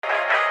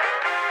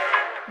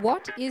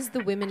What is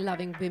the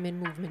women-loving women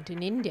movement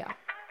in India?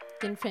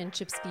 Can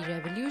friendships be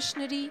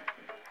revolutionary?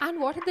 And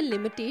what are the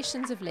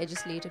limitations of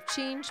legislative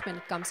change when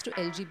it comes to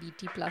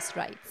LGBT plus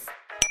rights?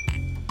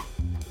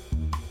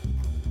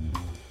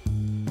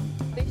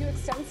 They do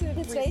extensive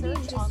It's very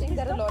interesting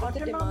that a lot of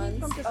the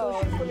demands which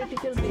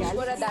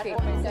were at that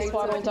point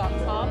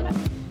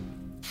Swaddle.com.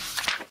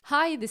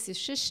 Hi, this is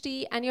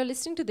Shrishti, and you're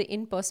listening to the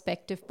In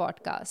Perspective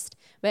podcast,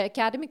 where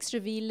academics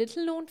reveal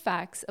little-known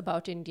facts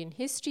about Indian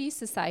history,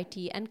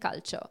 society, and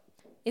culture.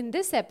 In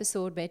this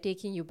episode, we're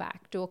taking you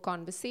back to a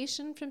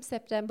conversation from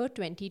September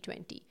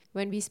 2020,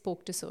 when we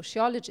spoke to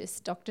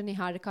sociologist Dr.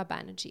 Niharika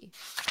Banerjea.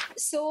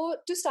 So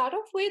to start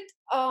off with,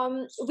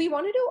 we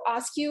wanted to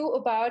ask you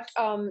about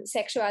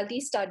sexuality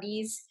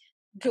studies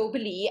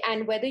globally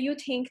and whether you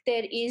think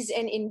there is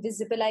an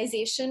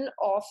invisibilization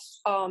of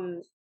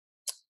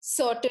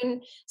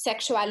certain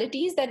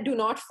sexualities that do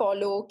not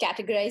follow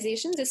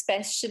categorizations,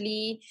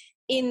 especially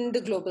in the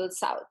global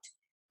south.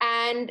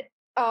 And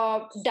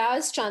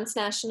does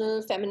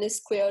transnational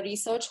feminist queer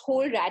research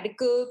hold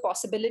radical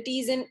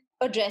possibilities in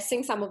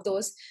addressing some of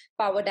those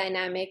power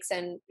dynamics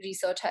and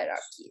research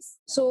hierarchies?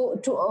 So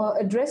to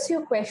address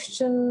your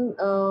question,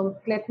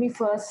 let me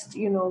first,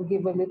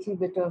 give a little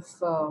bit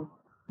of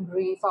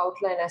brief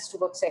outline as to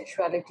what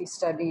sexuality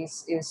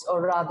studies is,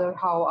 or rather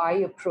how I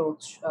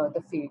approach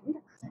the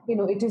field.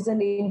 It is an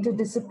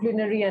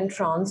interdisciplinary and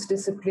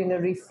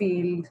transdisciplinary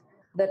field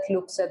that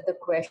looks at the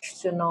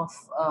question of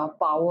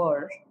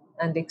power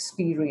and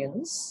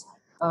experience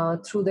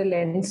through the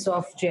lens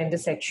of gender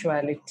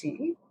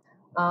sexuality.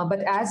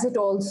 But as it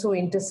also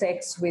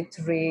intersects with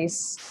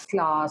race,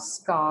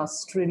 class,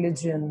 caste,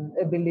 religion,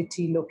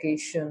 ability,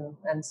 location,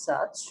 and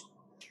such.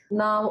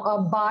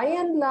 Now, by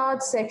and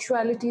large,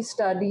 sexuality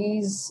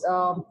studies,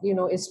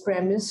 is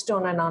premised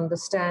on an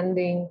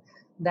understanding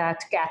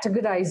that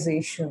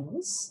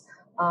categorizations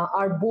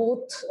are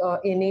both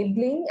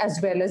enabling as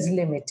well as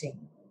limiting.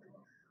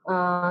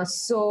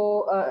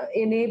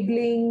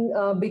 Enabling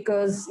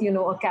because,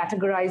 a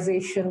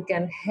categorization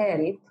can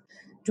help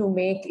to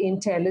make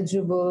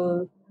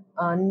intelligible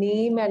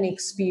name and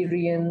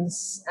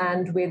experience,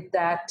 and with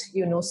that,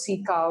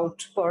 seek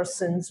out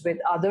persons with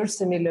other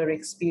similar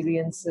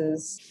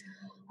experiences,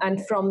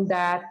 and from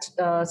that,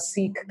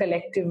 seek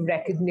collective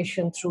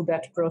recognition through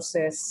that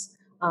process,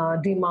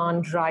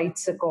 demand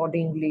rights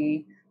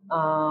accordingly,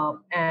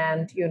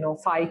 and,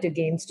 fight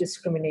against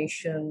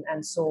discrimination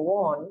and so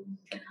on.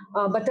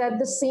 But at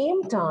the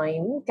same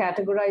time,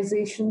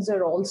 categorizations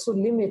are also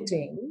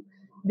limiting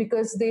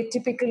because they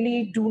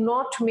typically do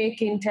not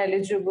make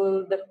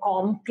intelligible the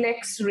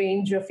complex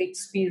range of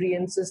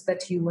experiences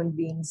that human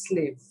beings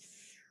live.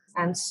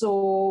 And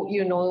so,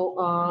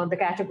 the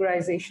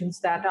categorizations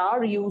that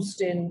are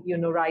used in,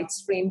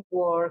 rights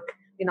framework,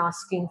 in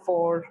asking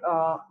for,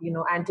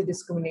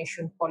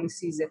 anti-discrimination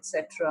policies,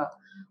 etc.,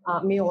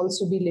 may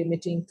also be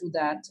limiting to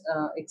that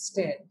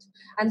extent.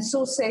 And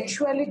so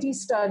sexuality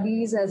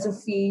studies as a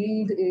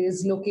field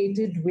is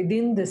located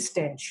within this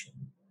tension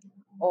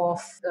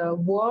of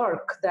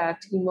work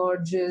that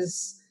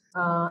emerges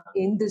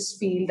in this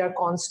field are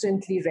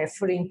constantly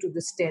referring to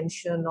this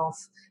tension of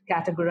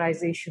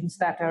categorizations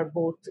that are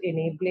both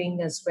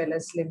enabling as well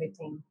as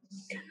limiting.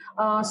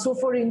 So,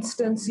 for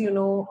instance,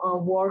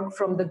 work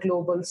from the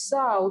global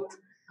south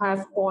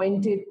have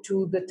pointed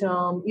to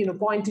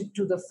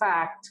the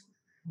fact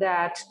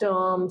that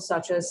terms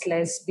such as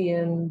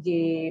lesbian,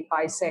 gay,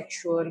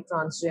 bisexual,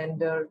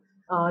 transgender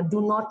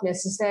do not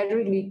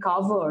necessarily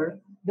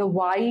cover the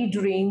wide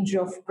range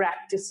of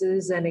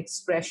practices and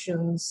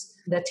expressions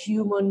that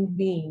human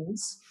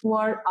beings who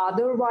are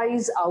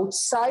otherwise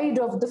outside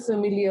of the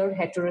familiar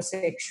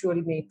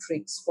heterosexual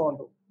matrix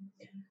follow.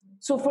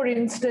 So, for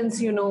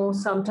instance,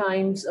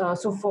 sometimes,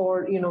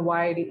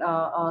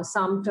 while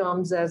some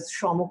terms as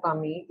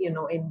shomokami,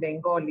 in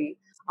Bengali,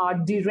 are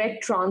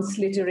direct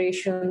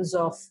transliterations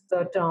of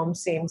the term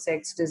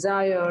same-sex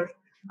desire.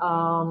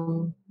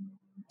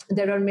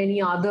 There are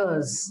many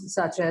others,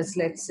 such as,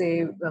 let's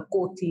say,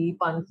 koti,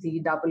 panti,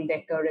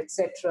 double-decker,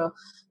 etc.,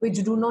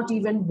 which do not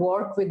even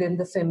work within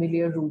the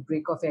familiar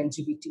rubric of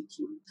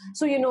LGBTQ.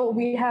 So,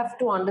 we have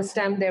to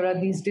understand there are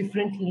these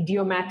different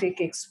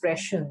idiomatic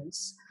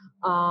expressions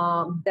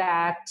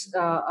that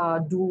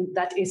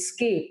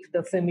escape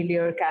the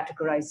familiar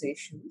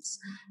categorizations.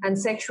 And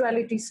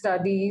sexuality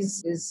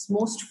studies is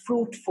most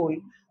fruitful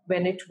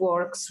when it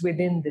works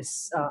within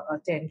this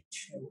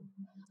tension.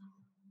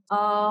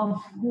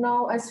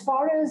 Now, as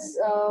far as,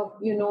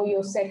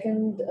 your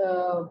second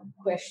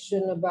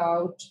question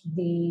about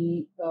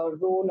the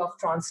role of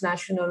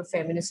transnational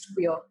feminist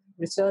queer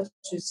research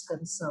is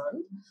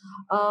concerned,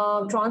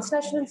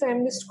 transnational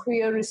feminist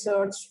queer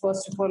research,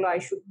 first of all, I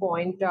should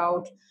point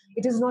out,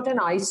 it is not an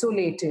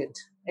isolated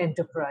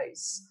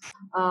enterprise,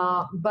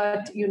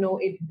 but,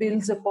 it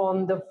builds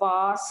upon the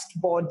vast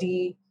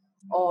body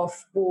of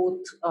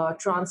both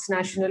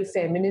transnational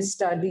feminist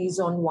studies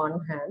on one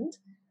hand,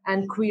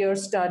 and queer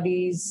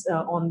studies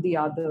on the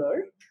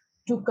other,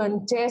 to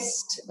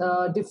contest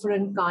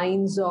different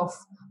kinds of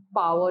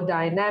power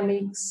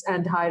dynamics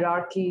and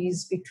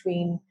hierarchies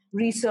between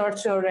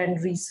researcher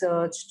and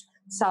researched,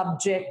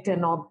 subject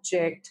and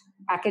object,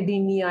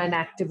 academia and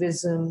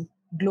activism,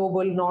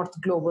 global north,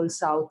 global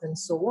south, and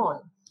so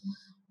on.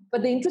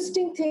 But the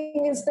interesting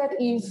thing is that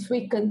if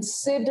we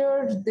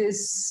consider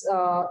this,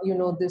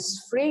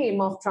 this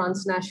frame of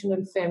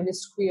transnational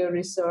feminist queer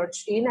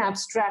research in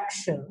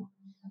abstraction,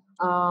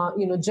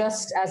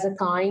 just as a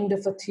kind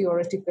of a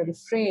theoretical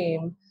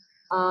frame,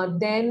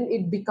 then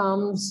it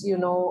becomes,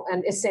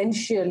 an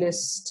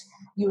essentialist,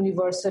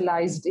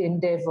 universalized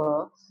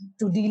endeavor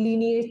to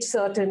delineate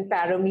certain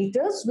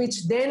parameters,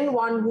 which then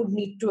one would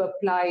need to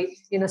apply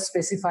in a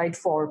specified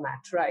format,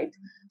 right?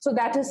 So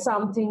that is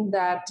something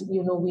that,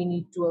 we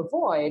need to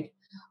avoid.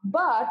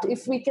 But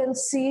if we can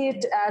see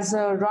it as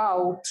a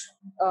route,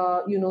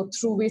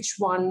 through which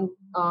one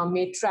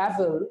may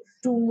travel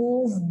to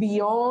move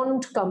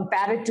beyond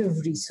comparative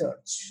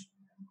research,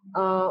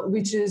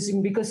 which is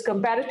because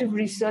comparative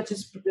research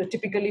is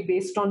typically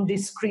based on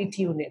discrete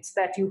units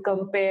that you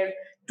compare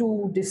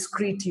two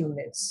discrete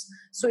units.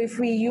 So if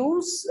we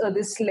use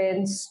this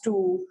lens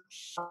to,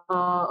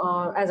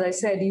 as I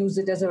said, use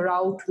it as a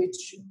route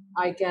which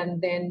I can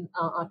then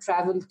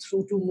travel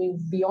through to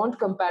move beyond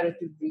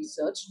comparative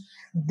research,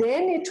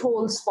 then it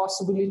holds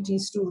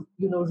possibilities to,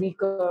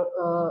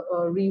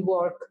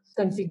 rework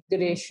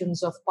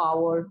configurations of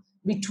power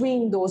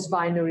between those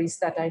binaries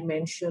that I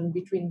mentioned,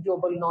 between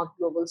global north,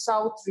 global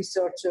south,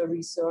 researcher,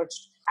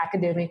 researched,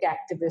 academic,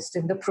 activist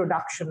in the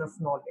production of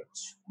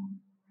knowledge.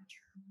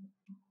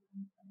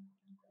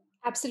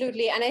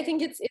 Absolutely. And I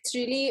think it's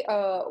really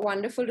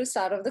wonderful to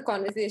start off the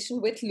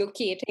conversation with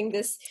locating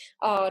this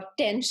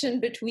tension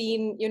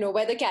between,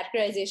 whether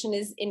categorization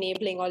is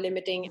enabling or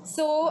limiting.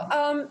 So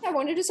I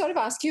wanted to sort of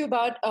ask you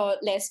about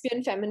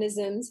lesbian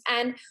feminisms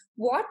and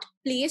what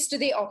place do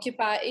they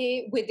occupy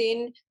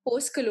within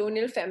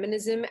post-colonial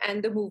feminism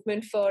and the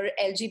movement for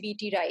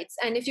LGBT rights?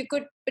 And if you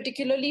could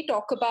particularly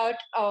talk about,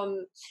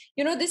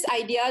 this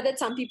idea that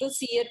some people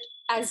see it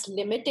as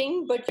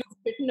limiting, but you've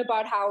written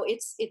about how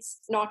it's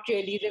not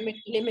really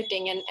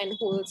limiting and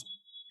holds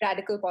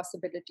radical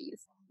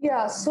possibilities.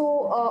 Yeah,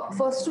 so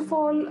first of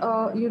all,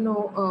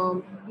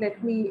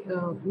 let me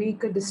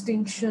make a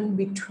distinction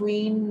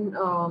between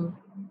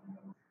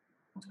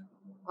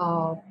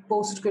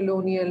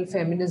post-colonial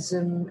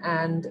feminism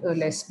and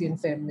lesbian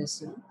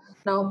feminism.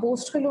 Now,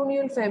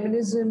 post-colonial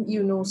feminism,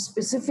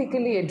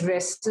 specifically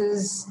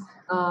addresses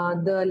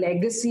the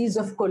legacies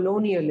of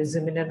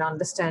colonialism in an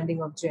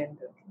understanding of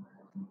gender,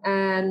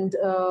 and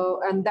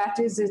that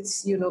is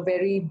its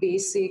very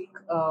basic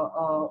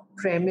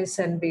premise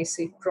and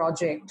basic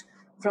project,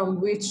 from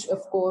which,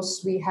 of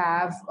course, we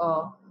have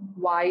a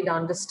wide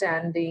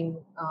understanding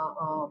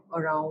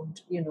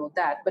around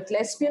that. But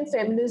lesbian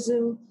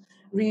feminism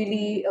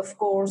really, of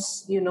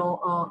course,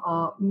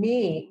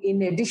 may,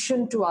 in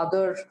addition to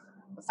other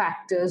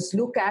factors,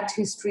 look at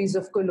histories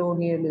of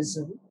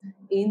colonialism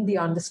in the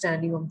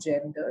understanding of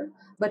gender.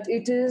 But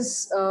it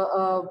is,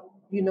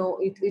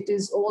 it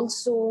is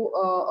also,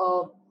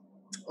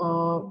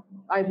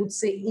 I would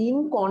say,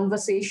 in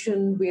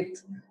conversation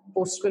with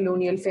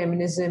post-colonial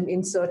feminism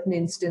in certain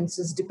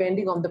instances,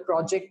 depending on the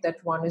project that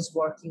one is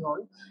working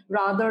on,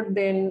 rather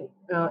than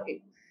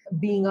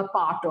being a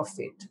part of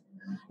it.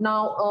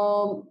 Now,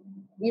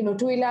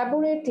 to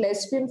elaborate,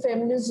 lesbian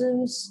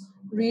feminisms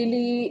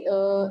really,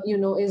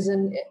 is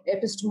an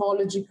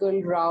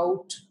epistemological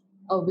route,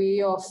 a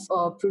way of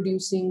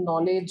producing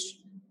knowledge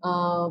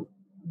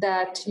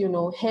that,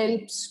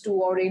 helps to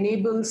or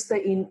enables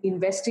the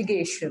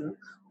investigation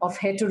of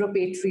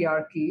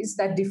heteropatriarchies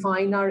that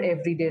define our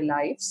everyday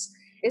lives,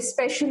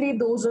 especially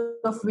those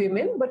of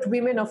women, but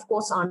women, of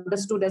course,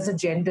 understood as a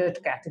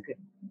gendered category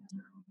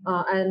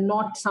and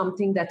not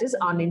something that is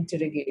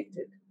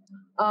uninterrogated.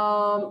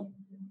 Now,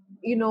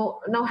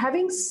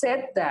 having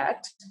said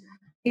that,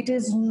 it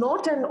is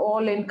not an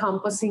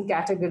all-encompassing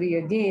category,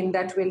 again,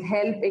 that will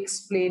help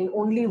explain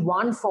only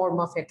one form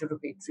of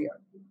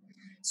heteropatriarchy.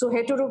 So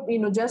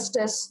just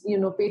as,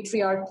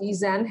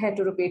 patriarchies and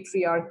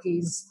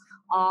heteropatriarchies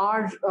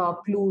are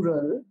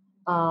plural,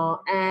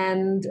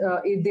 and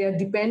they are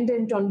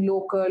dependent on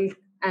local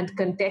and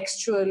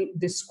contextual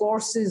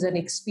discourses and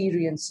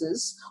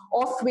experiences,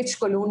 of which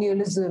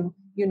colonialism,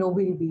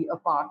 will be a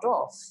part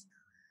of.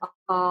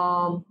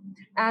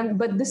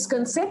 But this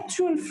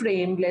conceptual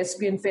frame,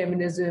 lesbian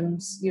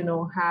feminisms,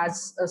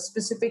 has a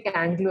specific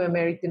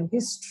Anglo-American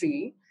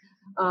history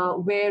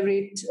where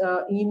it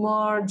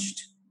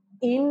emerged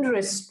in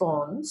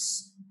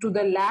response to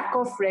the lack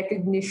of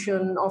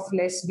recognition of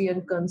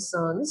lesbian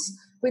concerns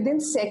within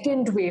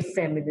second wave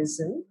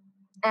feminism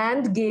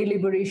and gay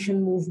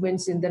liberation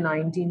movements in the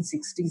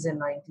 1960s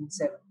and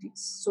 1970s.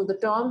 So the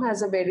term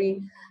has a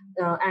very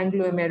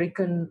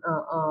Anglo-American,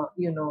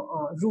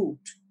 root.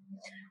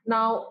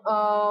 Now,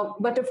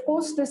 but of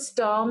course, this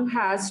term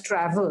has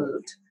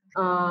traveled,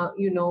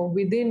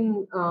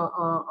 within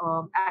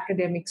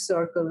academic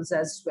circles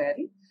as well.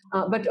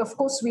 But of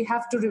course, we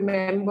have to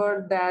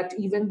remember that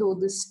even though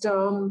this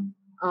term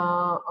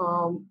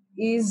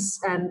is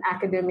an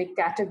academic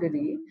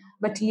category,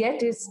 but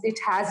yet it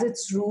has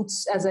its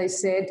roots, as I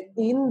said,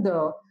 in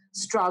the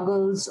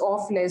struggles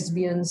of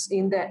lesbians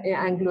in the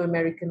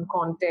Anglo-American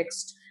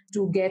context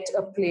to get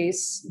a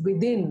place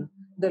within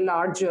the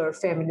larger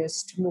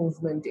feminist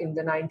movement in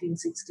the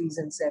 1960s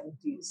and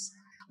 70s.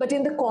 But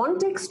in the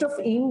context of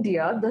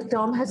India, the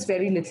term has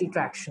very little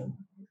traction.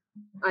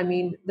 I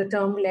mean, the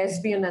term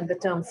lesbian and the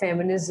term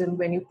feminism,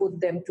 when you put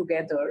them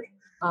together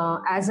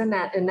as an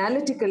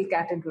analytical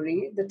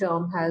category, the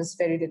term has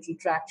very little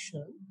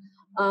traction.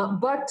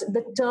 But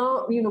the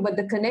term, but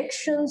the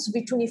connections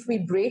between, if we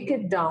break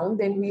it down,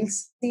 then we'll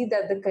see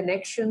that the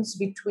connections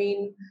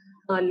between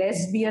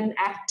lesbian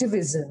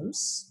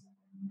activisms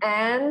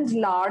and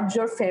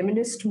larger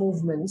feminist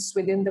movements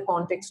within the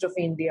context of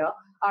India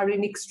are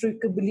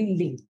inextricably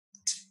linked.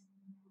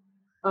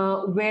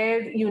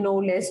 Where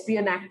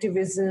lesbian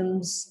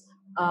activisms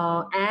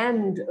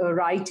and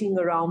writing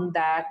around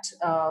that,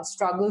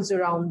 struggles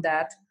around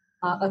that,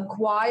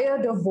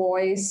 acquired a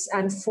voice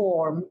and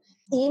form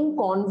in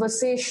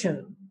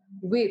conversation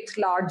with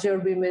larger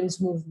women's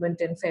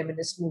movement and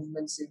feminist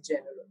movements in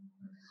general.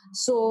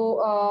 So,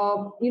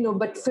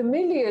 but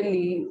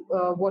familiarly,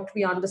 what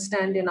we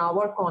understand in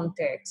our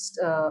context,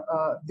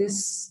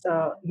 this,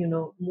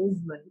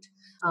 movement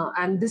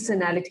and this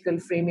analytical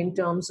frame in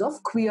terms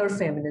of queer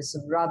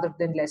feminism rather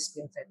than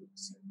lesbian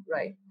feminism,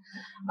 right?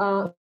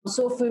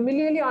 So,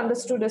 familiarly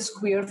understood as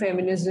queer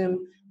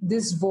feminism,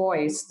 this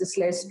voice, this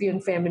lesbian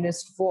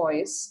feminist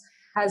voice,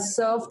 has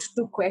served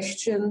to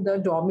question the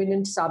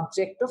dominant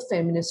subject of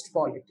feminist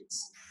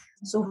politics.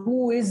 So,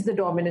 who is the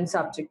dominant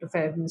subject of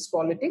feminist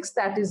politics?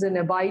 That is an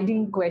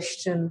abiding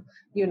question,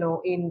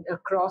 in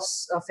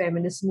across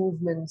feminist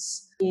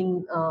movements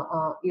in,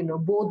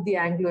 both the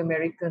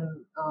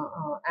Anglo-American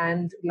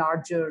and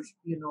larger,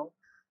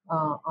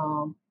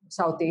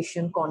 South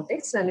Asian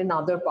context and in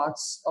other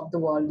parts of the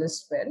world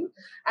as well.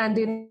 And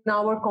in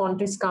our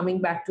context,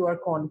 coming back to our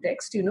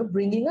context,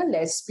 bringing a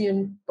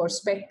lesbian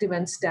perspective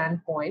and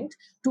standpoint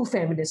to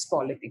feminist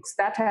politics.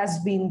 That has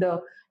been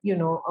the,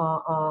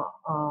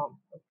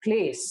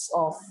 place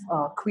of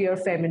queer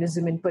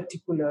feminism in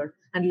particular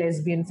and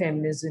lesbian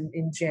feminism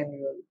in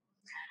general.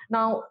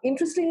 Now,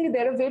 interestingly,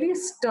 there are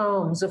various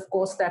terms, of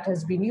course, that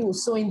has been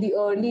used. So, in the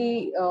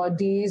early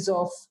days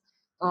of,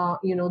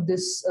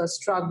 this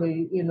struggle,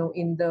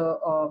 in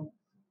the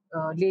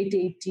late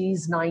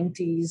 80s,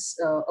 90s,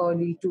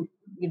 early to,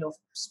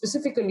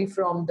 specifically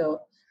from the,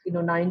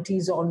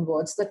 90s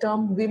onwards, the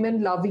term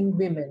women loving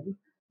women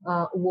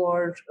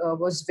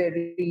was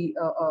very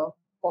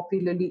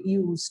popularly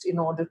used in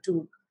order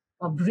to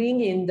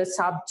bring in the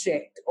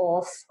subject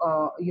of,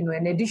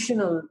 an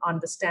additional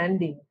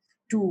understanding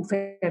to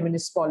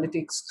feminist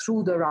politics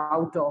through the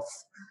route of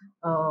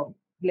uh,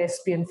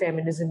 lesbian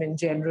feminism in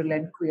general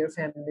and queer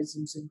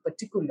feminisms in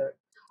particular.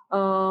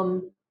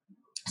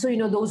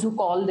 So, those who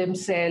call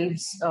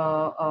themselves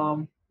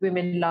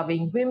women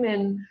loving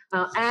women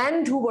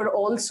and who were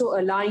also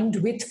aligned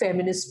with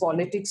feminist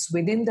politics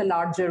within the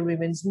larger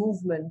women's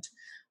movement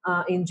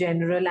in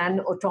general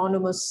and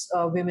autonomous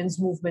women's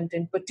movement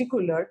in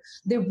particular,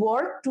 they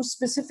work to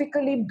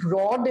specifically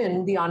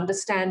broaden the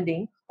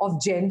understanding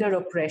of gender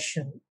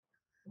oppression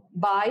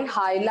by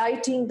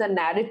highlighting the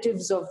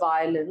narratives of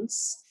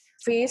violence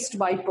faced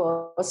by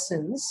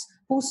persons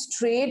who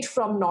strayed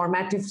from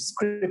normative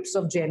scripts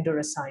of gender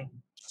assignment.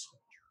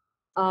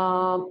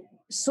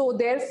 So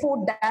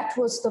therefore, that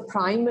was the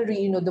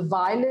primary, the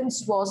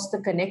violence was the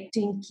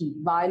connecting key,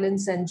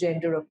 violence and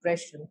gender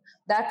oppression.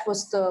 That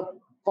was the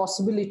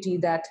possibility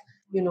that,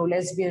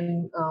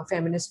 lesbian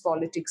feminist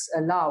politics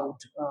allowed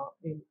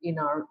in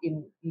our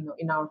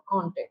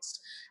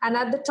context. And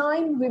at the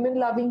time, women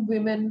loving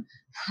women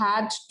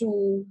had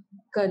to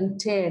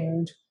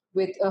contend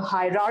with a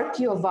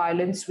hierarchy of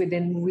violence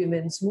within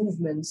women's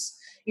movements,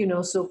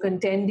 so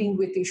contending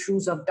with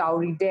issues of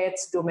dowry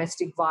deaths,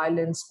 domestic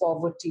violence,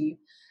 poverty,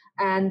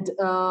 and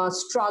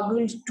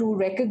struggled to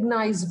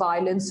recognize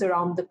violence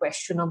around the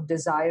question of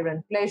desire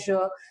and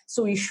pleasure.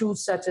 So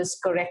issues such as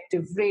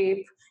corrective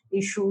rape,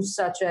 issues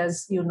such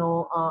as,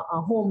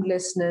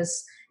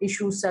 homelessness,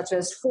 issues such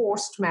as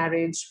forced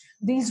marriage.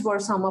 These were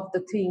some of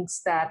the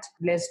things that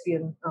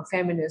lesbian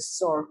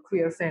feminists or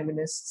queer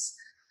feminists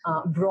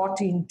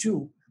brought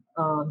into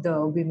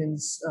the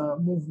women's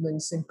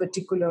movements in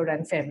particular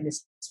and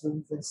feminist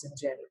movements in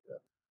general.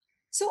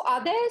 So,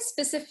 are there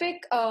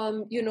specific,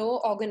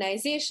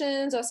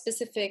 organizations or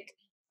specific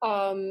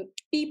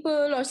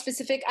people or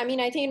specific? I mean,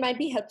 I think it might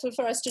be helpful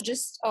for us to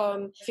just,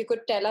 if you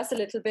could tell us a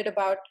little bit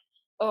about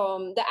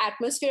the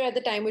atmosphere at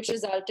the time, which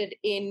resulted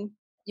in,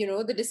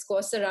 the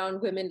discourse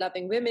around women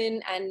loving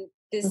women and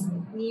this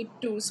need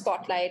to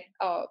spotlight,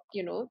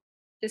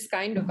 this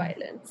kind of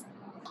violence.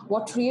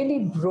 What really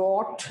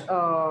brought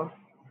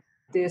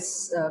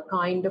this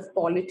kind of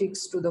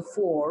politics to the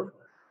fore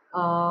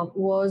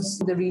was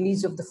the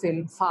release of the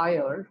film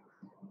Fire,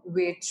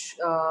 which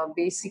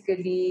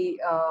basically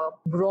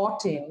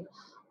brought in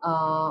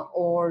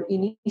or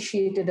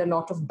initiated a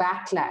lot of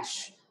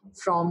backlash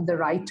from the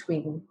right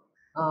wing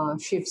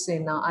Shiv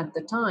Sena at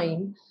the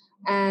time.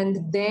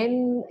 And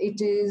then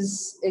it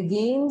is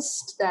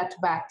against that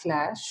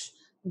backlash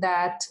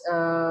that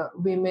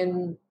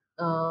women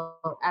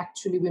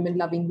actually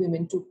women-loving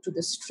women took to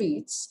the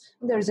streets.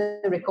 There's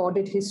a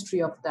recorded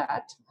history of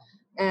that.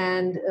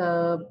 And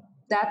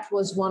that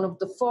was one of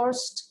the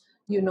first,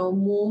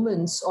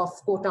 moments of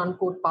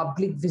quote-unquote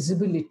public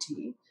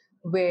visibility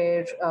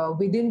where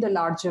within the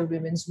larger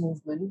women's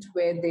movement,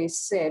 where they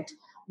said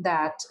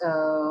that,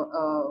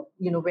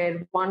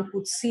 where one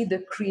could see the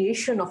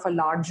creation of a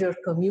larger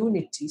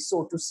community,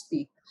 so to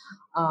speak,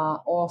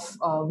 of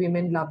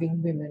women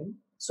loving women.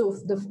 So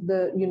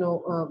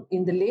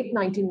in the late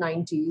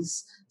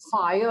 1990s,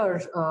 FIRE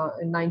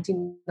in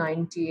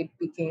 1998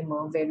 became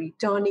a very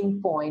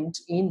turning point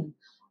in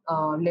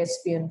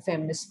lesbian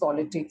feminist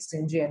politics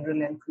in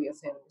general and queer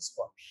feminist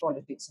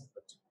politics in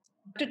particular.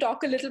 To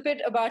talk a little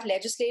bit about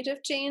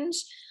legislative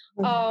change,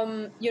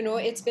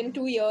 it's been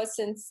 2 years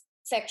since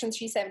Section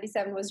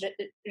 377 was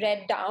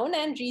read down,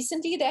 and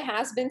recently there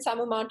has been some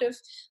amount of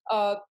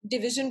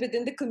division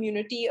within the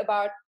community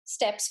about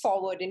steps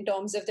forward in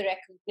terms of the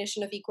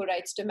recognition of equal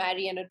rights to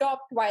marry and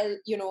adopt. While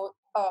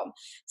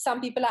some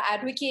people are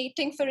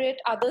advocating for it,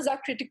 others are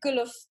critical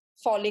of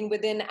falling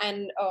within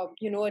and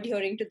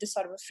adhering to this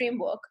sort of a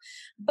framework.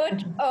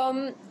 But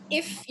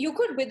if you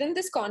could, within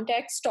this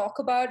context, talk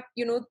about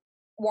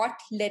what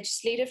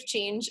legislative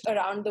change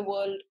around the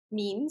world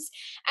means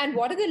and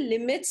what are the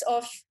limits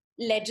of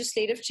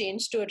legislative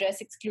change to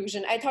address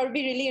exclusion. I thought it would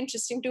be really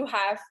interesting to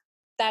have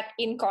that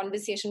in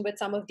conversation with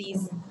some of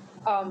these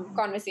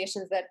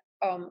conversations that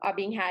are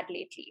being had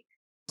lately.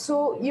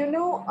 So,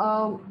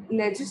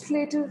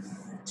 legislative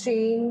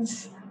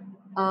change,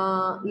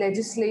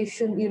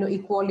 legislation,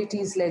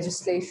 equalities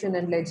legislation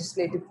and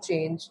legislative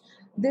change,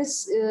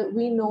 this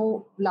we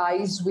know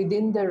lies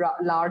within the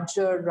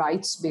larger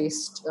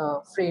rights-based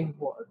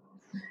framework.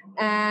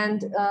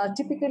 And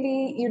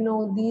typically,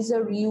 these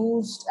are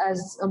used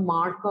as a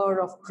marker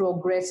of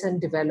progress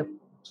and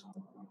development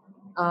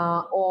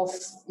of,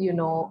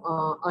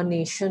 a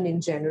nation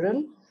in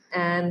general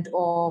and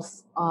of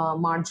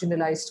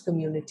marginalized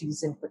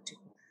communities in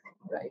particular,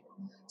 right?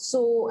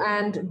 So,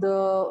 and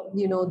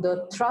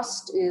the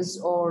thrust is,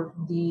 or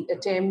the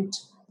attempt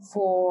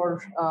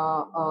for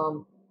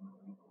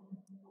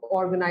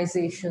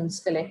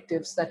organizations,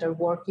 collectives that are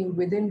working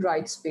within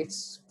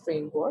rights-based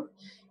framework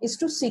is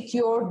to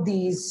secure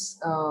these,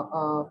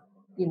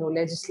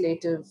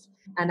 legislative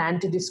and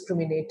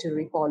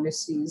anti-discriminatory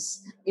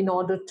policies in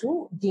order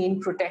to gain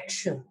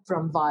protection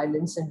from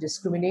violence and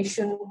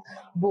discrimination,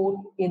 both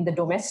in the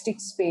domestic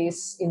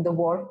space, in the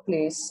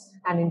workplace,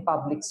 and in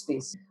public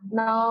space.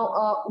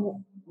 Now,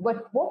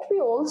 but what we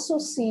also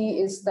see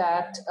is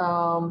that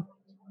there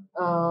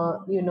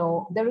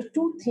are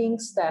two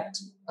things that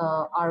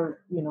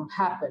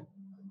happen.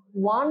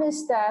 One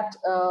is that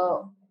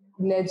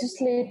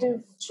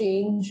legislative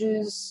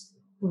changes,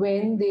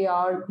 when they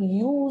are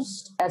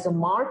used as a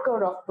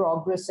marker of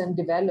progress and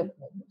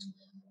development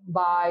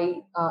by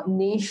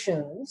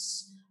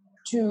nations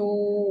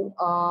to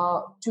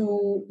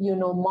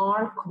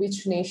mark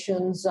which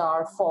nations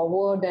are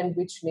forward and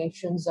which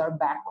nations are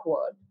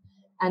backward,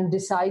 and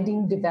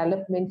deciding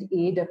development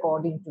aid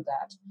according to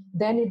that,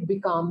 then it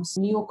becomes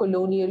a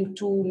neo-colonial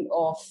tool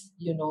of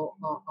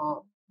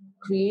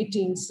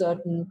creating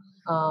certain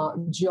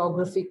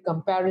geographic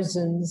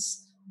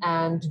comparisons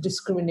and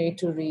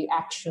discriminatory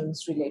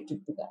actions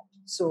related to that.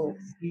 So,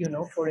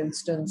 for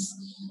instance,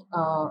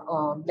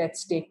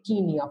 let's take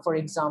Kenya, for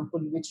example,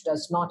 which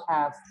does not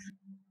have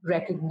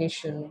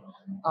recognition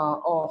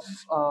of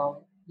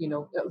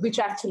which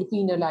actually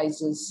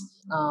penalizes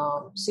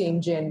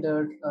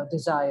same-gender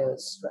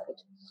desires,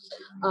 right?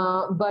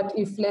 But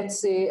if, let's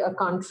say, a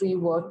country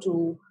were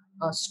to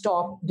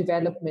stop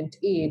development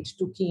aid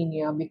to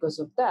Kenya because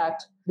of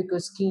that,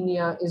 because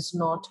Kenya is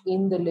not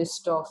in the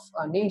list of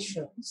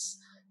nations,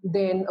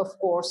 then, of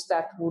course,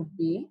 that would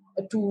be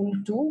a tool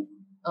to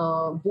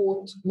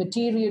both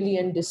materially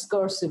and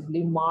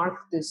discursively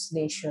mark this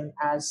nation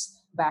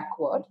as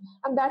backward.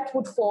 And that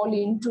would fall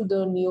into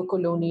the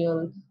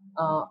neo-colonial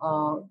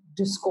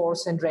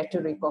discourse and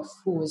rhetoric of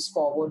who is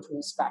forward, who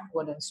is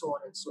backward, and so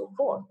on and so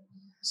forth.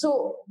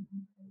 So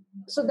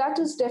that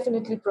is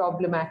definitely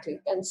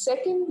problematic. And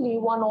secondly,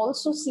 one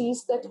also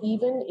sees that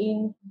even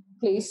in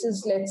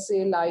places, let's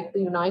say, like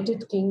the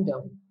United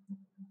Kingdom,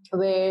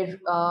 where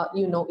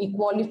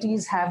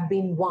equalities have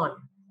been won,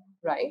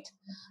 right?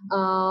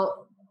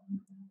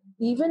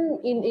 Even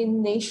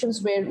in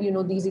nations where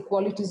these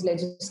equalities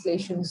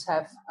legislations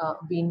have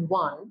been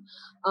won,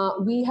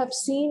 we have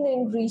seen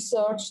in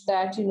research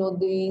that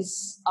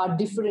these are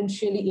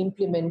differentially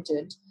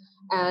implemented,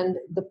 and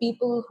the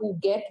people who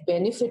get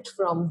benefit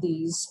from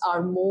these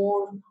are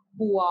more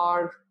who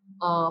are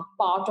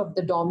part of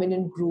the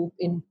dominant group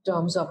in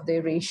terms of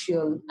their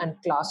racial and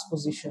class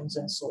positions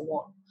and so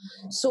on.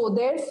 So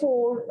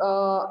therefore,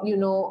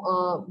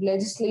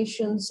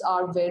 legislations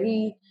are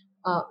very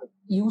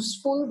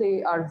useful.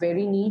 They are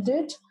very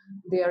needed.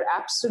 They are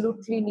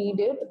absolutely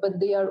needed, but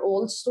they are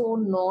also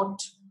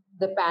not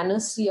the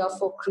panacea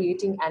for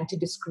creating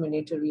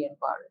anti-discriminatory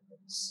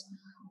environments.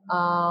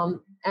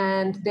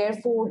 And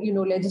therefore,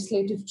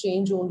 legislative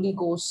change only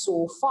goes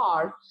so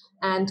far.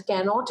 and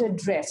cannot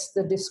address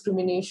the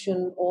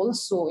discrimination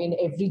also in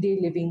everyday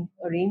living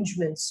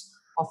arrangements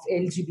of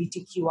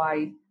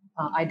LGBTQI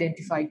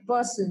identified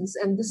persons.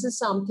 And this is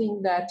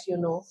something that,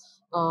 in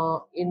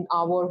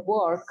our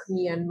work,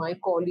 me and my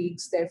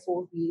colleagues,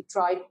 therefore, we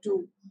tried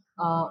to,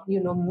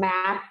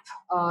 map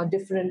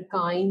different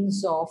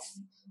kinds of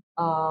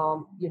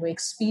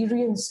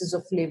experiences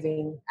of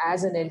living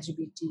as an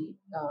LGBTQ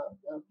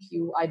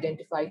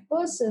identified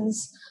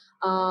persons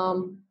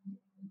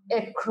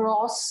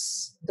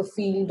across the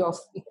field of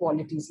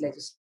equalities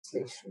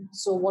legislation.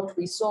 So what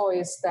we saw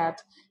is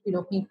that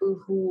people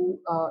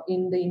who,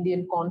 in the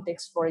Indian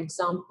context, for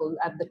example,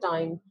 at the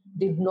time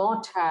did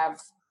not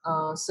have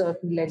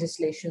certain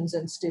legislations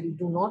and still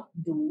do not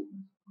do,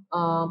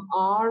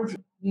 are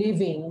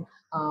living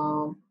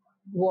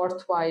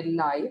worthwhile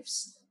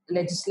lives.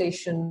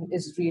 Legislation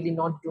is really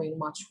not doing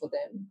much for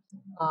them.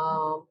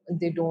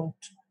 They don't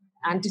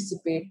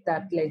anticipate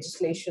that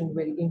legislation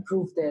will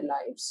improve their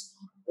lives.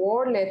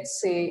 Or let's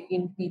say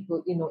in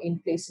people, in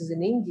places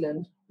in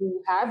England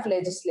who have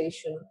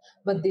legislation,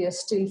 but they are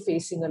still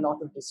facing a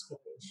lot of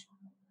discrimination.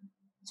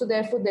 So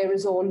therefore, there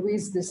is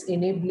always this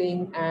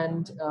enabling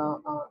and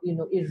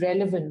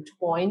irrelevant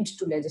point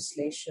to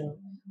legislation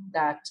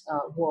that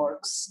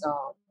works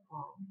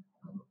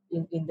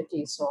in the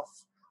case of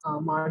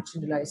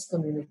marginalized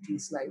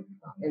communities like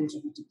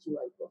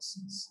LGBTQI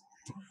persons.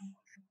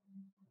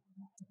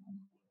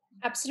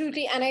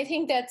 Absolutely. And I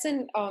think that's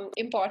an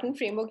important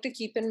framework to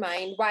keep in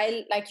mind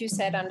while, like you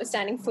said,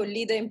 understanding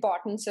fully the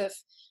importance of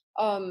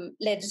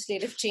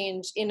legislative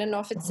change in and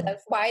of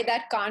itself, why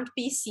that can't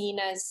be seen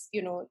as,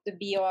 the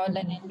be all and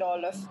end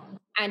all of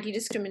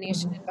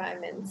anti-discrimination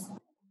environments.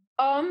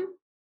 I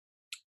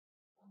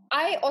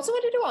also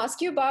wanted to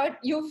ask you about,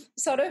 you've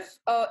sort of,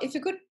 if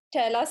you could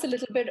tell us a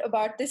little bit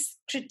about this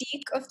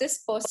critique of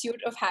this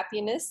pursuit of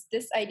happiness,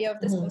 this idea of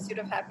this pursuit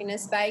of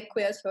happiness by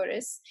queer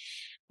theorists.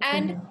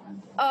 And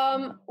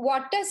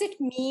what does it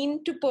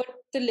mean to put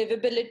the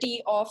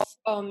livability of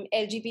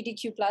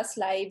LGBTQ plus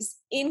lives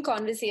in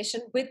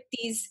conversation with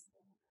these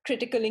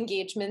critical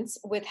engagements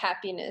with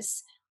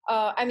happiness?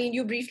 I mean,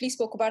 you briefly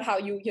spoke about how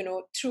you,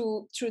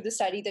 through the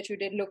study that you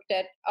did, looked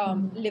at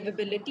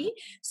livability.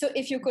 So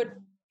if you could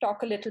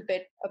talk a little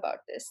bit about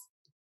this.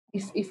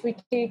 If we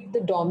take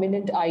the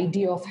dominant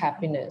idea of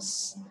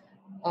happiness,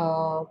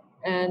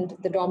 and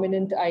the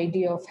dominant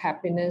idea of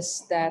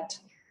happiness that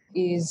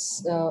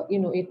is, of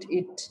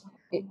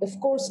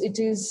course, it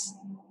is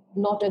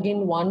not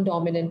again one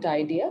dominant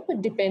idea,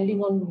 but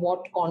depending on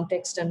what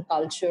context and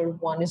culture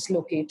one is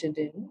located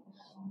in,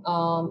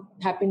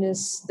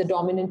 happiness, the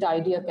dominant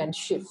idea can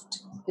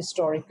shift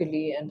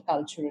historically and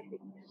culturally.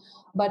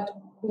 But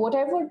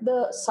whatever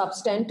the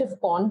substantive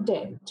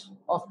content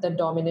of the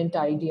dominant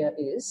idea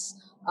is,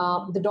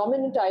 the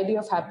dominant idea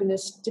of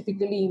happiness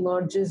typically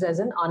emerges as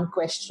an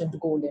unquestioned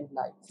goal in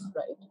life,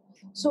 right?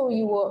 So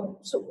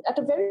at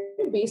a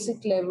very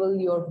basic level,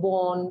 you're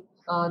born,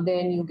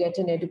 then you get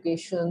an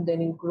education,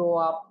 then you grow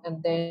up,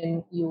 and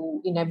then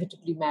you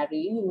inevitably marry,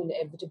 you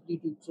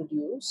inevitably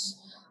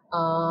reproduce,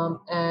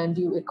 and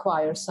you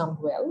acquire some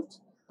wealth.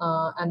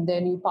 And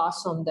then you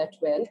pass on that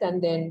wealth,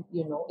 and then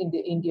in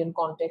the Indian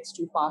context,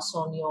 you pass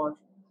on your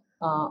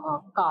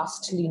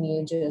caste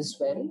lineage as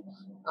well,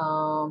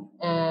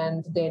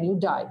 and then you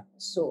die.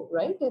 So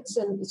right, that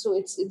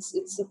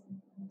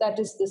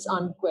is this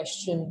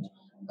unquestioned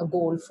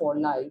goal for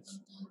life.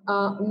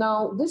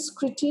 Now, this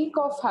critique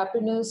of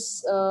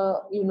happiness,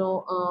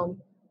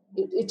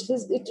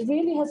 it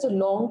really has a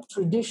long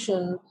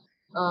tradition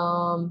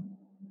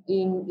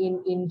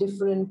in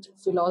different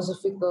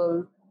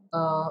philosophical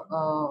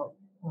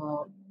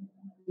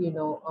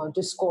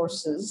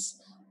discourses,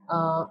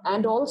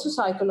 and also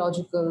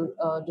psychological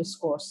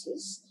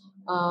discourses,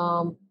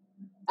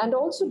 and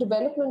also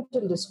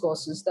developmental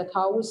discourses, that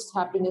how is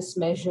happiness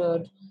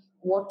measured,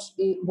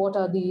 what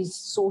are these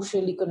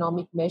social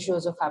economic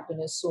measures of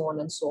happiness, so on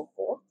and so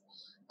forth.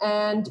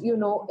 And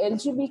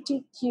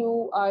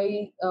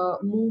LGBTQI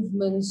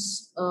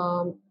movements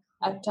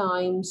at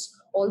times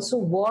also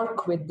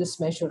work with this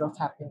measure of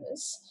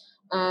happiness,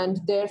 and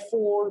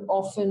therefore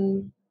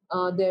often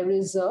there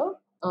is a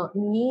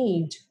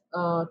need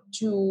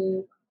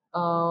to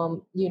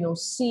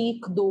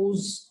seek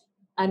those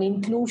an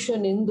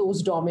inclusion in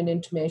those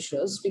dominant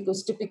measures,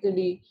 because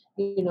typically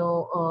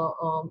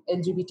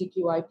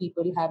LGBTQI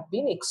people have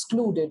been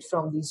excluded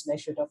from these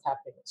measures of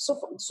happiness.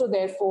 So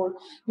therefore,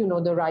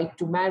 the right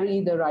to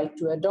marry, the right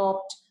to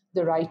adopt,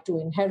 the right to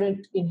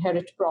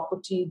inherit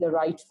property, the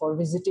right for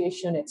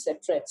visitation,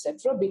 etc.,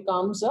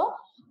 becomes a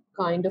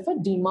kind of a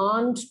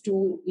demand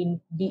to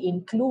be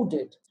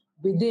included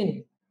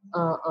within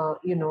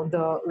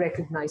the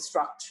recognized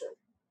structure.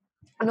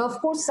 And of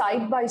course,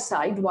 side by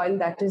side, while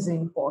that is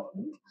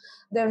important,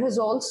 there has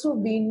also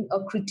been a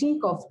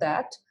critique of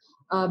that,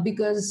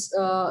 because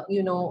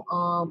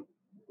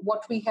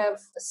what we have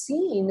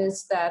seen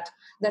is that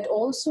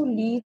also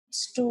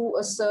leads to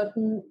a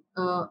certain,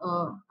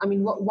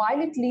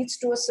 while it leads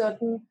to a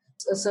certain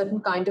a certain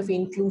kind of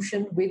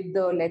inclusion with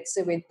the, let's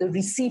say, with the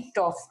receipt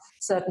of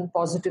certain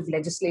positive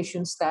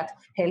legislations that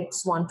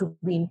helps one to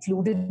be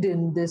included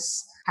in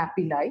this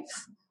happy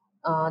life.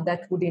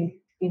 That would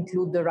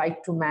include the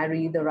right to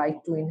marry, the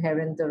right to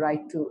inherit, the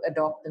right to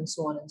adopt, and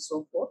so on and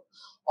so forth.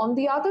 On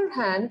the other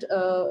hand,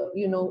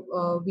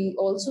 we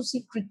also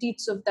see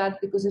critiques of that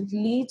because it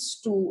leads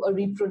to a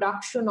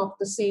reproduction of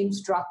the same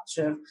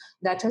structure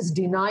that has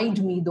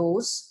denied me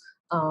those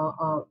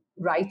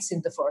rights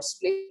in the first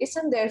place,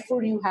 and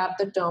therefore you have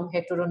the term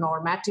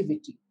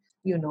heteronormativity,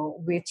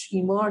 which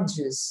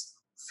emerges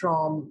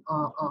from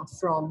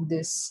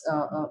this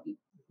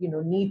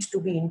need to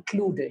be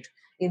included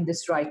in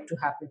this right to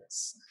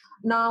happiness.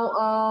 Now,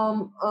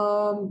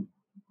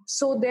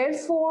 so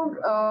therefore,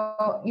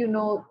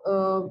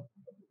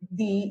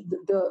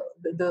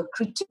 the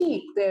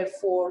critique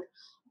therefore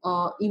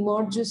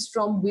emerges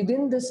from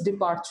within this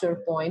departure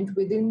point,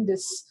 within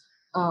this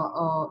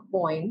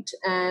point,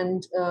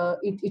 and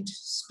it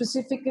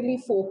specifically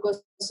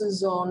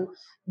focuses on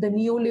the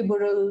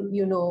neoliberal,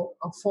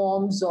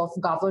 forms of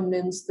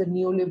governance, the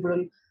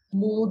neoliberal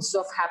modes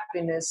of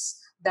happiness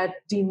that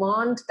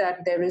demand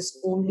that there is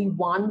only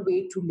one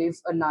way to live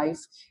a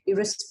life,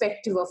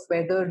 irrespective of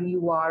whether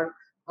you are,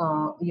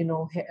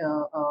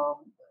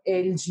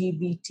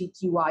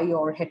 LGBTQI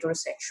or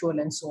heterosexual,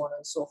 and so on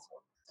and so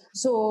forth.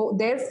 So,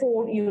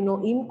 therefore,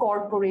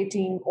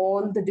 incorporating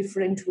all the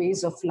different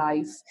ways of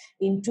life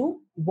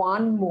into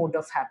one mode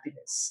of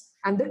happiness.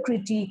 And the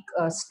critique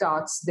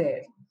starts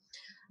there.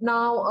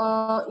 Now,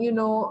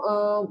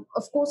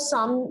 of course,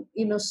 some,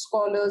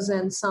 scholars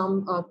and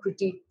some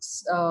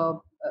critics,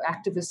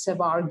 activists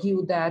have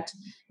argued that,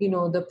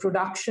 the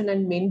production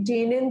and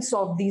maintenance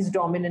of these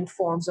dominant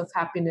forms of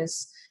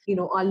happiness,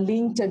 are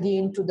linked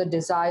again to the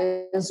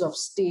desires of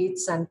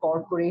states and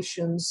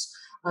corporations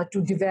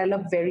to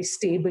develop very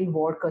stable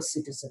worker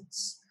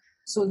citizens.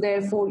 So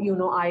therefore,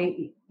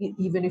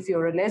 even if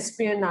you're a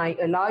lesbian, I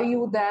allow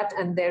you that,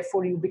 and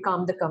therefore you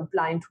become the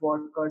compliant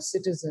worker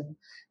citizen.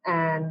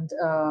 And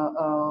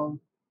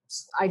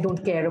I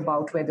don't care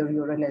about whether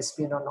you're a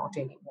lesbian or not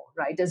anymore,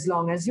 right? As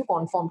long as you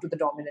conform to the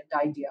dominant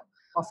idea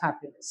of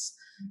happiness.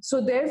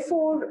 So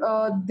therefore,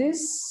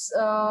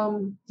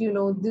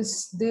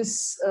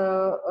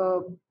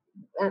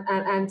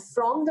 and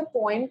from the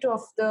point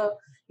of the,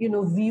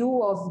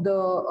 view of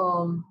the,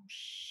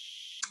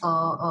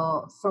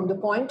 from the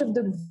point of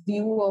the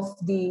view of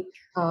the,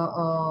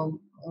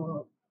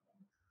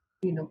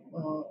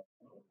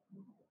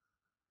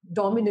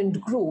 dominant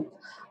group,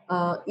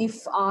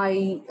 if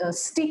I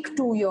stick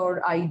to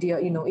your idea,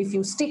 if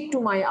you stick to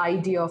my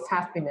idea of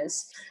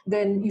happiness,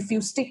 then if you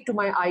stick to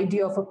my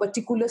idea of a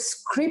particular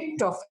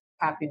script of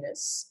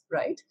happiness,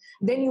 right,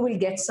 then you will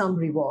get some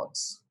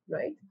rewards,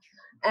 right?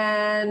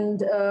 And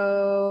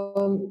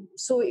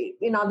so,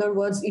 in other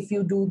words, if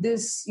you do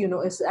this,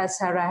 as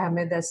Sarah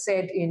Ahmed has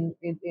said in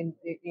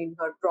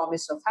her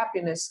Promise of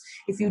Happiness,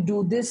 if you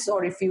do this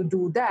or if you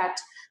do that,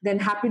 then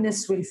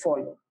happiness will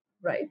follow,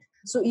 right?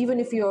 So even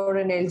if you're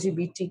an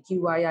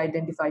LGBTQI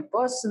identified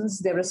persons,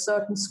 there are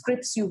certain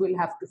scripts you will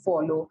have to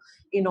follow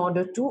in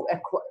order to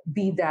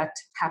be that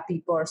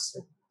happy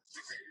person.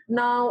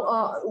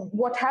 Now,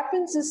 what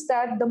happens is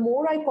that the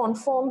more I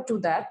conform to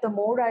that, the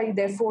more I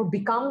therefore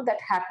become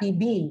that happy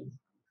being,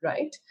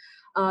 right?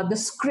 The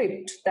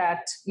script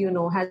that,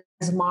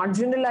 has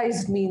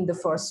marginalized me in the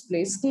first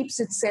place keeps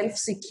itself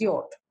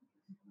secured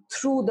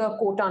through the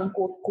quote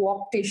unquote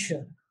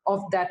co-optation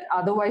of that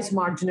otherwise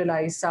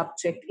marginalized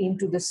subject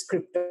into the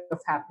script of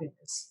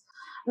happiness.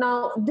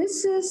 Now,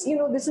 this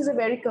is a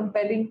very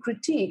compelling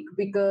critique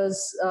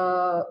because,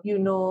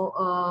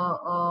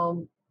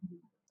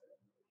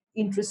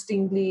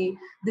 interestingly,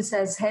 this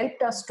has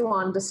helped us to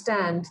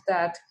understand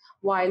that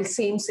while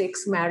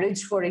same-sex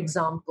marriage, for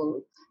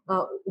example,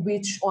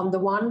 which on the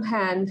one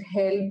hand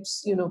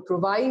helps,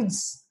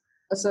 provides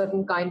a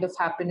certain kind of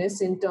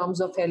happiness in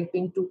terms of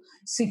helping to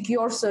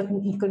secure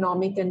certain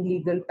economic and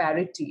legal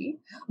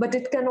parity, but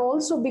it can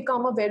also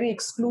become a very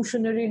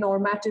exclusionary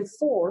normative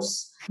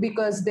force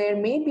because there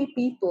may be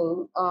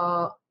people,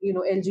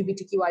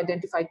 LGBTQ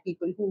identified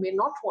people who may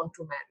not want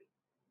to marry,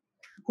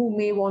 who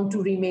may want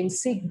to remain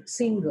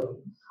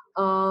single,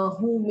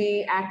 who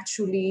may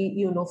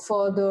actually,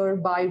 further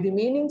by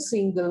remaining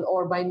single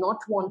or by not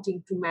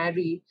wanting to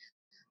marry,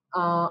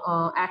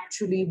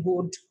 actually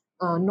would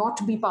not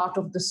be part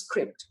of the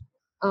script.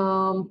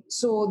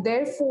 So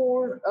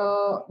therefore,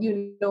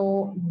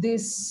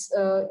 this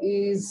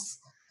is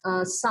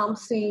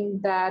something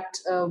that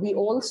we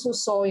also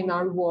saw in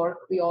our work.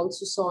 We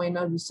also saw in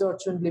our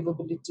research on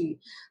livability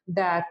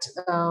that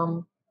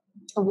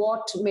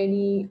what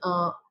many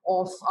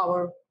of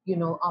our,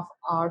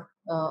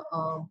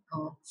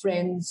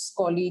 friends,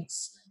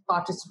 colleagues,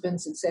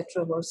 participants,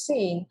 etc., were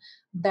saying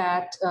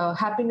that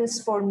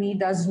happiness for me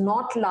does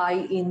not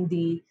lie in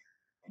the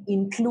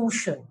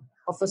inclusion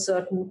of a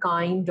certain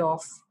kind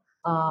of,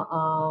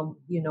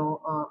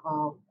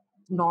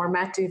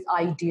 normative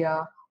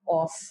idea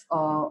of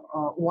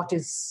what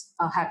is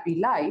a happy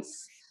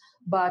life,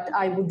 but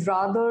I would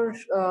rather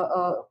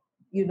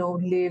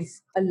live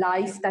a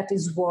life that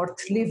is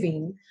worth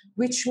living,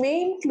 which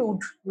may include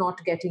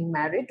not getting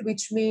married,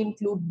 which may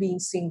include being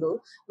single,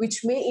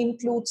 which may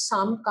include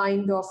some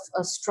kind of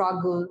a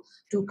struggle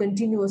to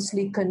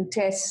continuously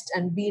contest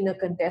and be in a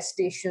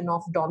contestation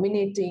of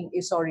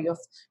of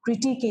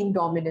critiquing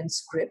dominant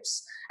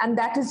scripts. And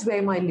that is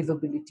where my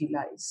livability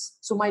lies.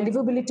 So my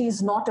livability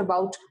is not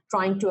about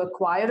trying to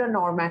acquire a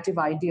normative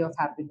idea of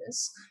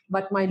happiness,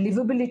 but my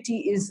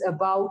livability is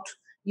about,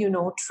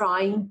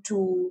 trying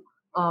to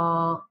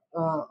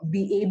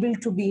be able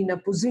to be in a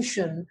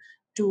position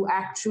to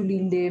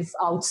actually live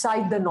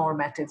outside the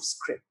normative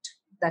script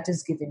that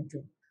is given to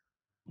me.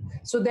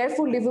 So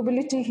therefore,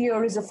 livability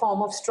here is a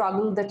form of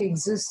struggle that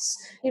exists,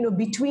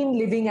 between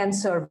living and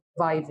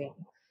surviving.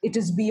 It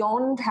is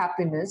beyond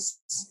happiness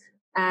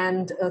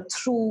and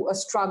through a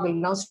struggle.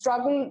 Now,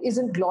 struggle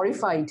isn't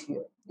glorified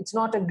here. It's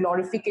not a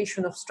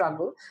glorification of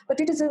struggle, but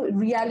it is a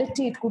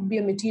reality. It could be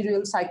a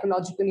material,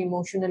 psychological,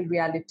 emotional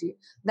reality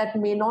that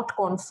may not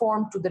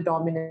conform to the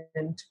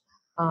dominant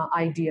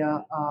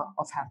idea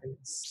of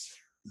happiness.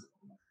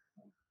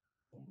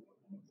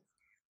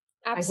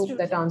 Absolutely. I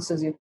hope that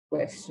answers your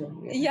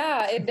question.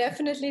 Yeah, it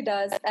definitely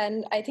does.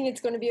 And I think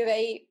it's going to be a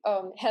very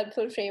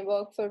helpful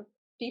framework for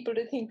people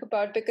to think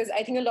about, because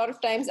I think a lot of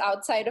times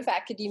outside of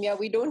academia,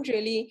 we don't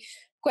really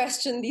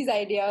question these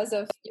ideas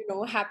of,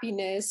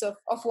 happiness, of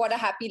what a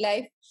happy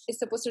life is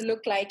supposed to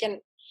look like, and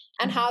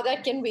how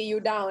that can weigh you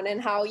down,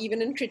 and how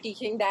even in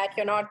critiquing that,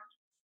 you're not,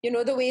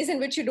 the ways in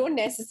which you don't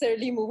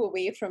necessarily move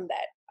away from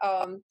that.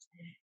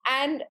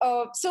 And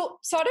so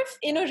sort of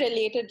in a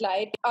related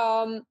light,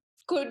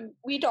 could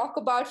we talk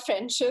about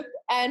friendship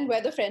and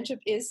whether friendship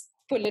is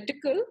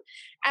political,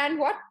 and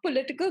what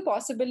political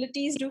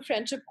possibilities do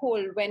friendship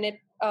hold when it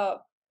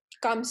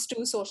comes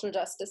to social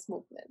justice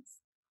movements?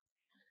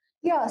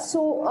 Yeah,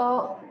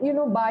 so,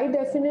 by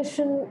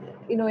definition,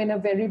 in a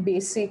very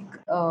basic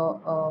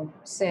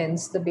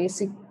sense, the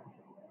basic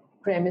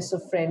premise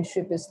of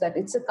friendship is that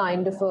it's a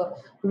kind of a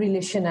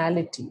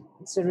relationality.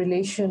 It's a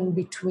relation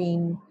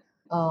between,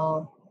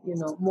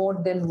 more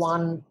than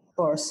one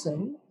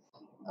person.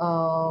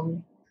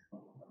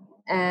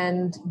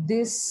 And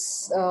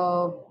this,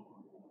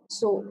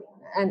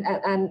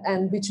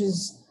 and which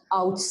is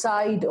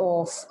outside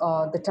of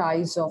the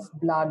ties of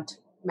blood,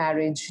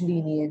 marriage,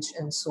 lineage,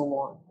 and so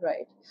on,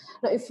 right?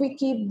 Now, if we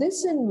keep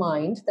this in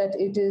mind, that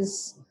it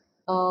is,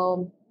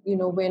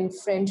 when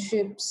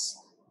friendships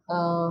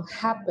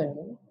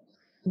happen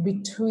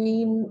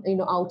between,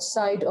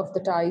 outside of the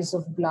ties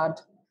of blood,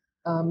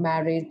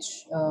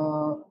 marriage,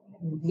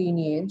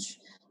 lineage,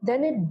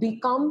 then it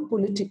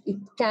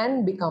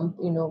can become,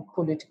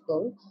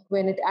 political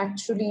when it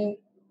actually,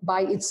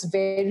 by its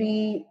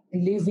very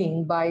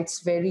living, by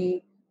its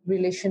very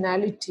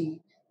relationality,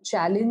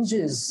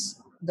 challenges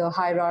the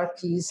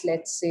hierarchies,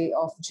 let's say,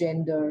 of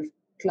gender,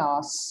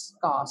 class,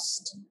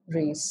 caste,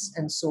 race,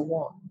 and so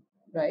on,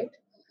 right?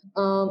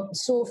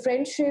 So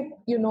friendship,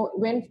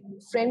 when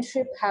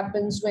friendship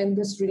happens, when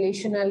this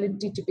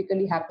relationality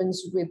typically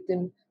happens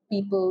within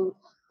people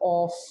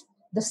of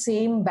the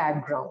same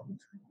background,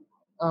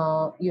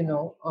 where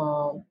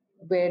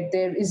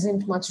there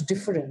isn't much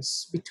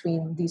difference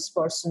between these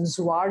persons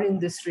who are in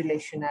this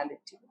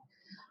relationality,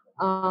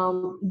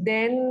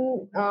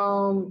 then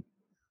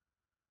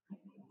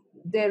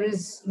there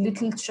is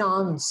little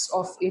chance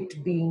of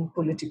it being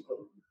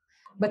political.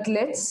 But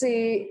let's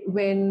say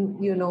when,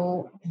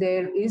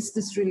 there is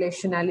this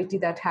relationality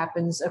that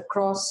happens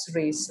across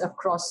race,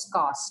 across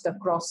caste,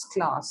 across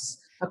class,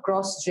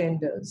 across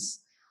genders,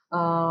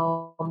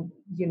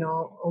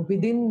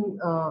 within,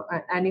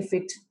 and if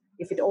it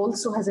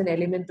also has an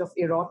element of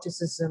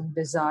eroticism,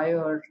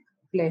 desire,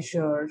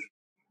 pleasure,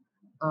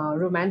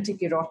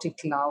 romantic erotic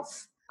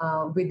love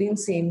within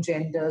same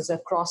genders,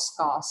 across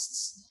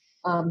castes,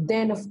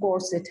 then of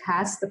course it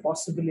has the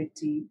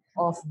possibility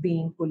of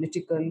being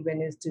political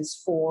when it is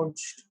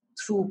forged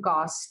through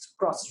caste,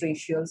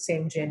 cross-racial,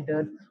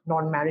 same-gendered,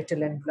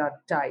 non-marital and blood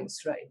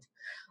ties, right?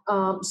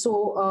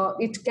 So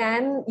it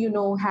can,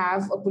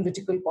 have a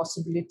political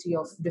possibility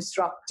of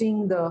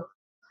disrupting the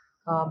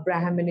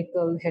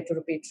Brahminical,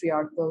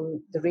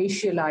 heteropatriarchal, the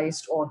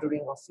racialized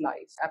ordering of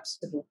life.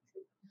 Absolutely.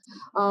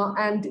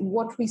 And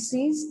what we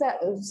see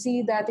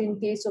that in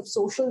case of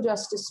social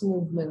justice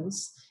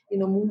movements,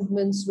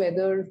 movements,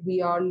 whether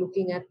we are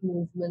looking at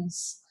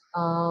movements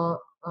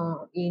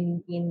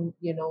in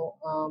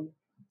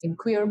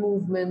queer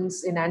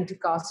movements, in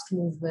anti-caste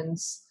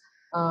movements,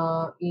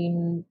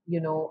 in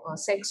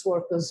sex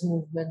workers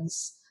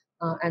movements,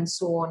 and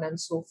so on and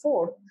so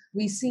forth,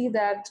 we see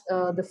that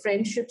the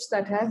friendships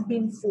that have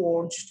been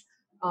forged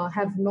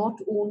have not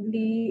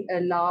only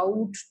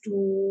allowed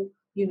to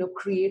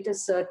create a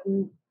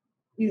certain,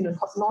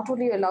 not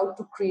only allowed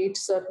to create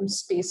certain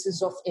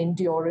spaces of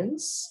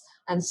endurance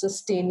and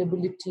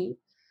sustainability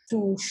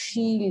to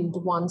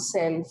shield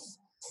oneself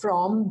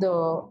from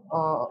the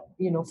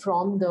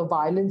from the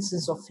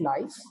violences of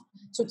life.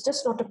 So it's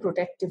just not a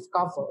protective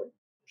cover,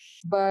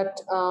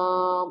 but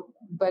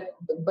but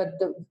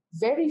the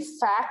very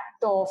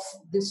fact of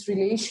this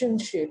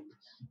relationship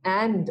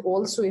and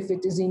also if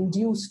it is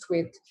induced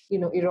with,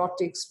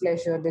 erotics,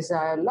 pleasure,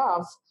 desire,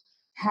 love,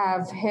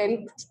 have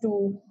helped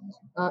to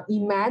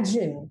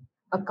imagine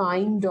a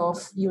kind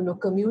of,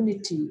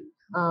 community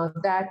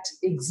that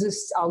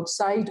exists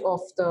outside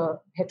of the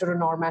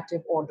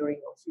heteronormative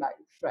ordering of life,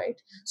 right?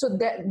 So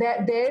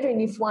therein,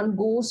 if one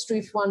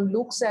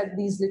looks at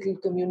these little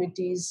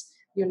communities,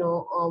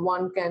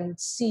 one can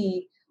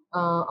see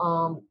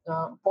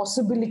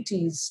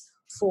possibilities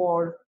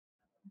for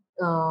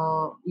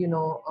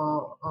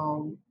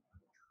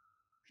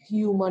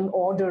human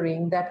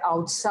ordering that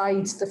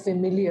outsides the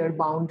familiar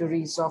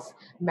boundaries of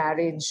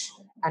marriage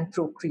and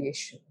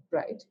procreation,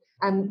 right?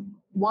 And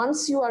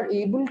once we are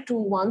able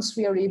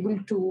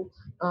to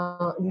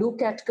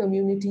look at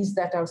communities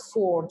that are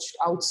forged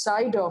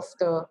outside of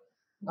the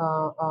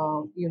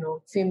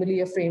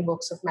familiar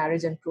frameworks of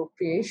marriage and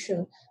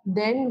procreation,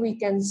 then we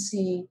can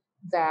see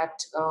that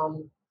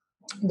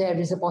there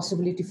is a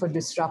possibility for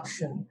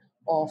disruption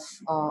of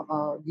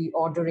the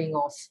ordering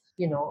of,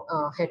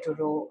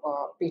 hetero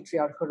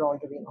patriarchal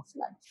ordering of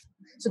life.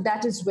 So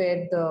that is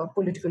where the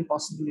political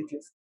possibility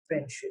of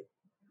friendship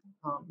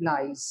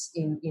lies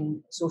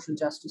in social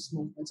justice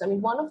movements. I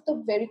mean, one of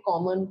the very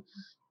common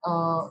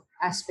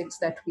aspects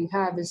that we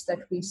have is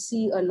that we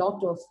see a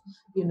lot of,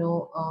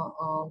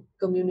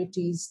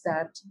 communities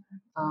that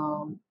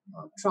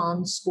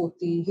trans,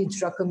 Koti,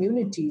 Hijra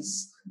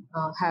communities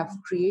have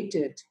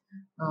created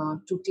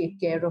to take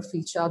care of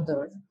each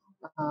other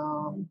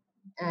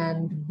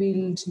and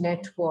build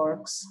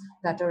networks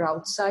that are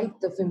outside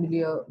the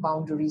familiar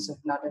boundaries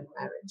of blood and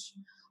marriage.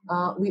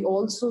 We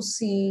also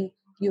see,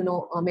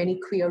 many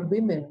queer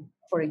women,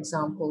 for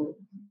example,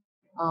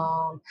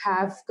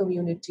 have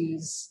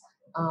communities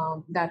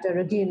that are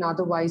again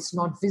otherwise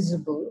not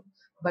visible,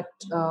 but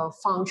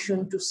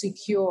function to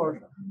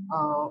secure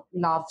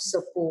love,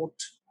 support,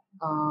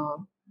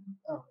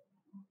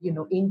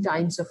 in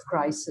times of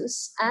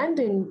crisis and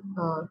in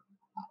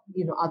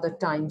other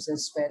times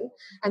as well.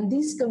 And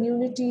these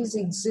communities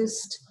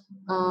exist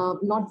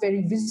not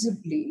very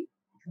visibly,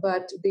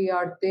 but they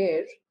are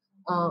there,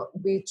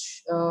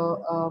 which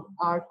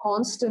are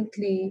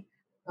constantly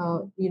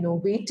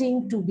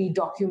waiting to be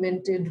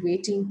documented,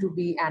 waiting to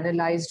be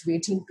analyzed,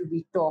 waiting to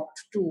be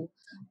talked to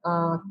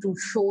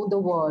show the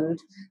world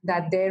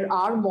that there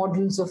are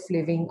models of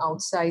living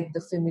outside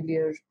the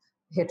familiar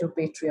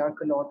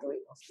heteropatriarchal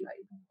ordering of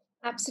life.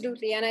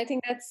 Absolutely. And I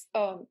think that's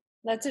a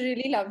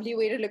really lovely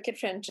way to look at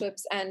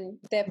friendships and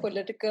their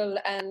political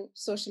and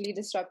socially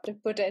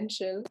disruptive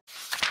potential.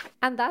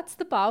 And that's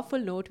the powerful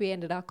note we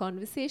ended our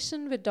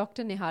conversation with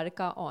Dr.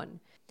 Niharika on.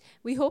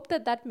 We hope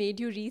that made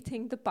you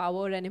rethink the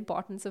power and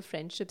importance of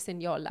friendships in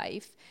your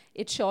life.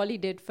 It surely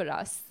did for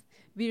us.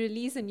 We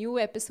release a new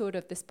episode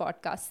of this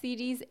podcast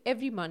series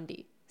every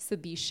Monday, so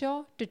be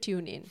sure to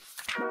tune in.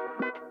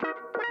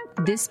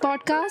 This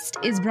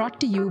podcast is brought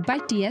to you by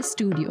TS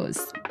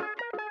Studios,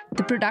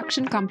 the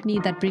production company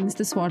that brings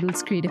the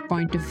Swaddle's creative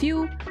point of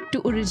view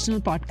to original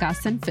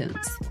podcasts and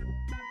films.